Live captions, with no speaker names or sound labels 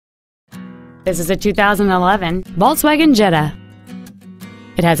This is a 2011 Volkswagen Jetta.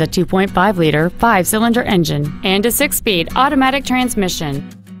 It has a 2.5-liter 5-cylinder engine and a 6-speed automatic transmission.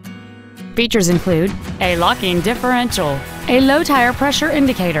 Features include a locking differential, a low tire pressure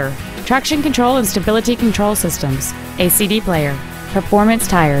indicator, traction control and stability control systems, a CD player, performance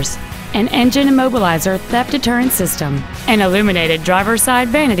tires, an engine immobilizer theft deterrent system, an illuminated driver's side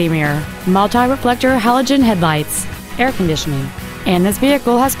vanity mirror, multi-reflector halogen headlights, air conditioning, and this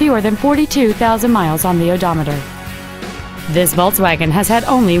vehicle has fewer than 42,000 miles on the odometer. This Volkswagen has had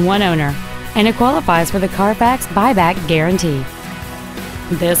only one owner, and it qualifies for the Carfax buyback guarantee.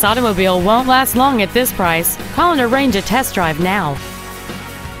 This automobile won't last long at this price. Call and arrange a test drive now.